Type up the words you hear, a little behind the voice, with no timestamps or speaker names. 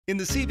In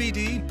the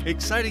CBD,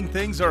 exciting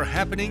things are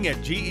happening at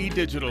GE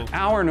Digital.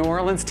 Our New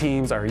Orleans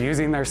teams are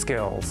using their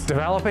skills,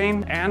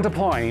 developing and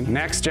deploying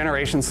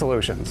next-generation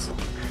solutions.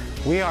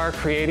 We are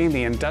creating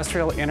the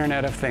industrial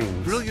Internet of Things.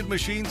 Brilliant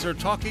machines are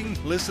talking,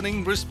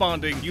 listening,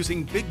 responding,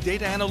 using big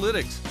data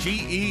analytics.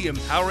 GE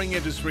empowering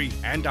industry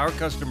and our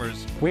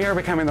customers. We are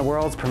becoming the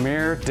world's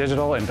premier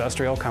digital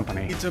industrial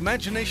company. It's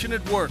imagination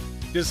at work,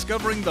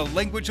 discovering the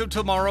language of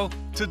tomorrow,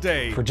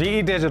 today. For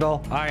GE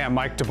Digital, I am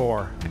Mike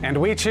DeBoer, and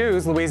we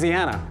choose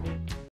Louisiana.